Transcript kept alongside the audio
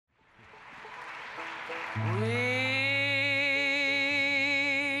We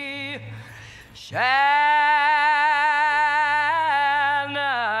shall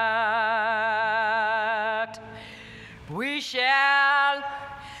not, we shall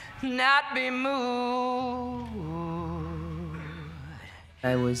not be moved.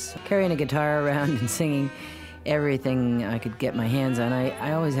 I was carrying a guitar around and singing everything I could get my hands on.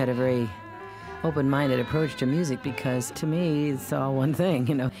 I always had a very open-minded approach to music because to me it's all one thing,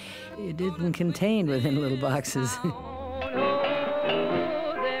 you know. It isn't contained within little boxes.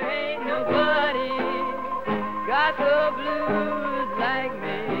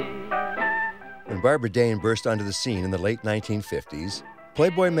 When Barbara Dane burst onto the scene in the late 1950s,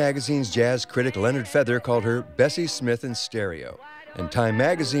 Playboy magazine's jazz critic Leonard Feather called her Bessie Smith in stereo, and Time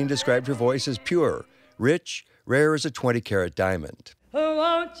magazine described her voice as pure, rich, rare as a 20-carat diamond.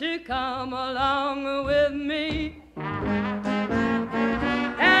 Won't you come along with me and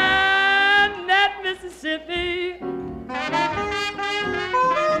that Mississippi?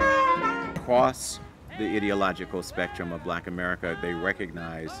 Across the ideological spectrum of Black America, they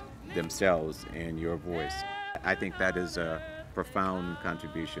recognize themselves in your voice. I think that is a profound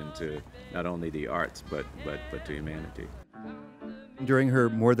contribution to not only the arts, but to humanity. During her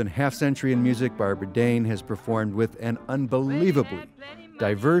more than half-century in music, Barbara Dane has performed with an unbelievably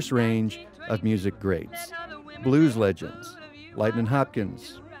diverse range of music greats. Blues legends, Lightnin'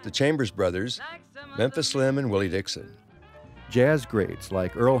 Hopkins, the Chambers Brothers, Memphis Slim and Willie Dixon. Jazz greats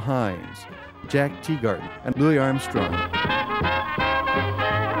like Earl Hines, Jack Teagarden, and Louis Armstrong.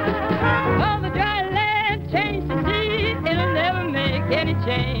 Oh, the dry land changed the sea, it'll never make any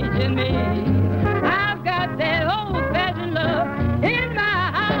change in me. I've got that old-fashioned love in my heart.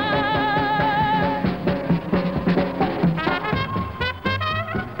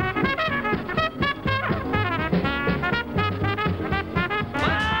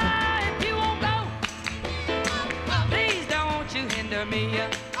 Well, if you won't go, please don't you hinder me.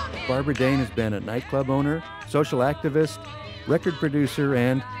 Barbara Dane has been a nightclub owner, social activist, record producer,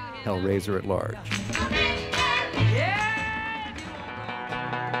 and hellraiser at large.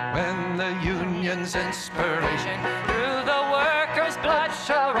 When the union's inspiration through the workers' blood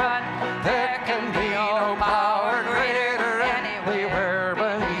shall run, there can be no power greater anywhere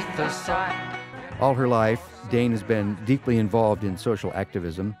beneath the sun. All her life, Dane has been deeply involved in social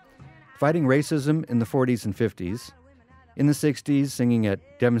activism, fighting racism in the 40s and 50s, in the 60s singing at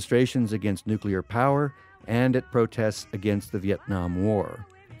demonstrations against nuclear power and at protests against the Vietnam War.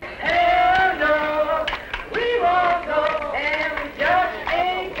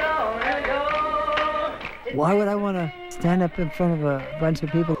 Why would I want to stand up in front of a bunch of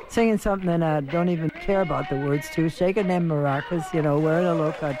people singing something that I don't even care about the words to, shaking them maracas, you know, wearing a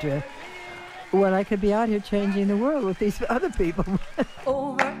low country, when I could be out here changing the world with these other people?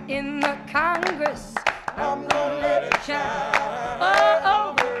 Over in the Congress, I'm gonna let it shine.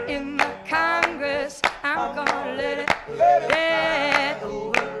 Oh, over in the Congress, I'm gonna let it shine.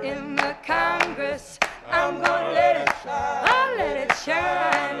 Over in the Congress, I'm gonna let it shine. Oh, let it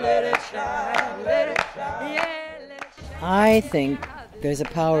shine, let it shine, let it shine, yeah, let it shine. I think there's a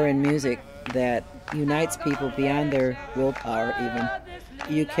power in music that unites people beyond their willpower even.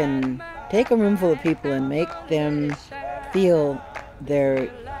 You can take a room full of people and make them feel their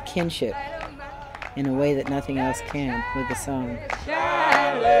kinship in a way that nothing else can with the song.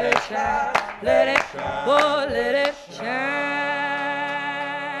 Shine, let it shine, let it, oh, let it shine.